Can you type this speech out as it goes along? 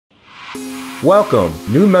Welcome,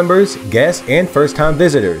 new members, guests, and first-time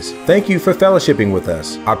visitors. Thank you for fellowshipping with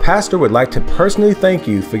us. Our pastor would like to personally thank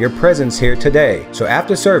you for your presence here today. So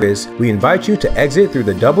after service, we invite you to exit through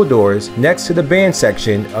the double doors next to the band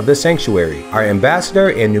section of the sanctuary. Our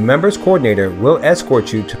ambassador and new members coordinator will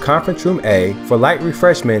escort you to Conference Room A for light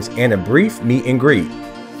refreshments and a brief meet and greet.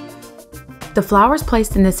 The flowers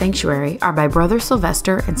placed in the sanctuary are by Brother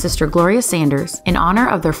Sylvester and Sister Gloria Sanders in honor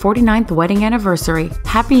of their 49th wedding anniversary.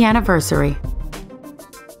 Happy anniversary!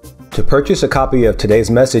 To purchase a copy of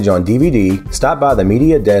today's message on DVD, stop by the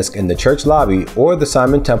media desk in the church lobby or the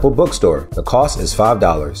Simon Temple bookstore. The cost is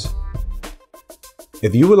 $5.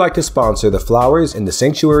 If you would like to sponsor the flowers in the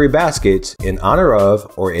sanctuary baskets in honor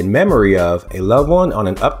of or in memory of a loved one on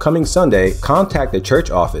an upcoming Sunday, contact the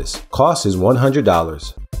church office. Cost is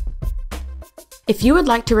 $100. If you would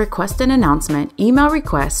like to request an announcement, email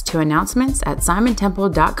request to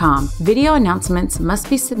announcements@simontemple.com. Video announcements must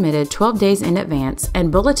be submitted 12 days in advance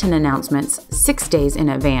and bulletin announcements 6 days in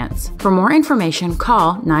advance. For more information,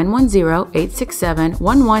 call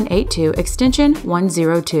 910-867-1182 extension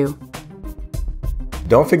 102.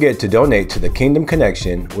 Don't forget to donate to the Kingdom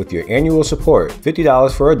Connection with your annual support,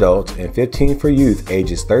 $50 for adults and $15 for youth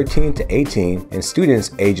ages 13 to 18 and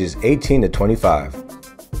students ages 18 to 25.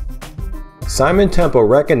 Simon Temple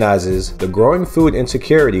recognizes the growing food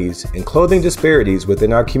insecurities and clothing disparities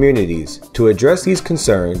within our communities. To address these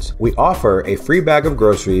concerns, we offer a free bag of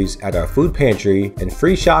groceries at our food pantry and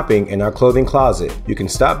free shopping in our clothing closet. You can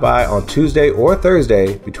stop by on Tuesday or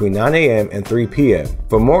Thursday between 9 a.m. and 3 p.m.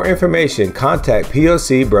 For more information, contact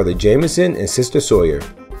POC Brother Jameson and Sister Sawyer.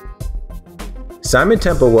 Simon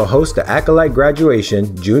Temple will host the Acolyte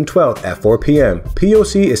graduation June 12th at 4 p.m.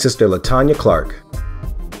 POC is Sister Latanya Clark.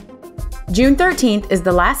 June 13th is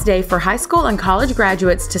the last day for high school and college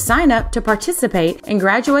graduates to sign up to participate in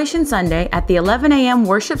Graduation Sunday at the 11 a.m.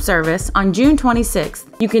 worship service on June 26th.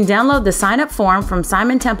 You can download the sign-up form from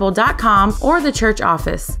simontemple.com or the church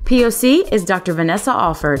office. POC is Dr. Vanessa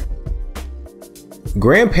Alford.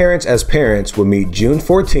 Grandparents as Parents will meet June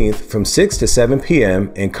 14th from 6 to 7 p.m.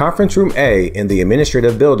 in Conference Room A in the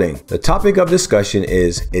Administrative Building. The topic of discussion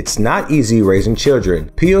is It's Not Easy Raising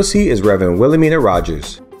Children. POC is Reverend Wilhelmina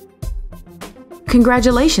Rogers.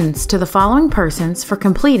 Congratulations to the following persons for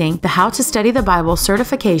completing the How to Study the Bible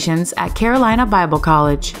certifications at Carolina Bible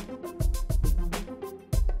College.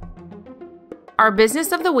 Our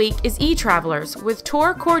business of the week is eTravelers with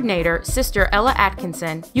tour coordinator Sister Ella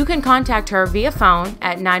Atkinson. You can contact her via phone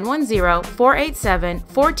at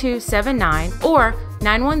 910-487-4279 or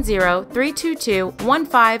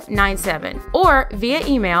 910-322-1597 or via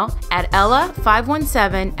email at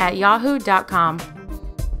ella517@yahoo.com.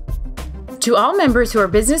 To all members who are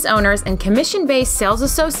business owners and commission-based sales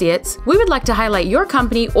associates, we would like to highlight your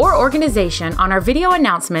company or organization on our video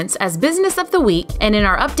announcements as Business of the Week and in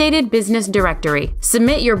our updated business directory.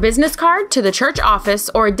 Submit your business card to the church office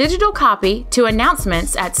or a digital copy to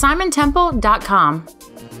announcements@simontemple.com.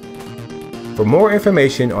 For more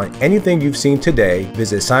information on anything you've seen today,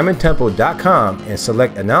 visit simontemple.com and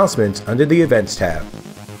select Announcements under the Events tab.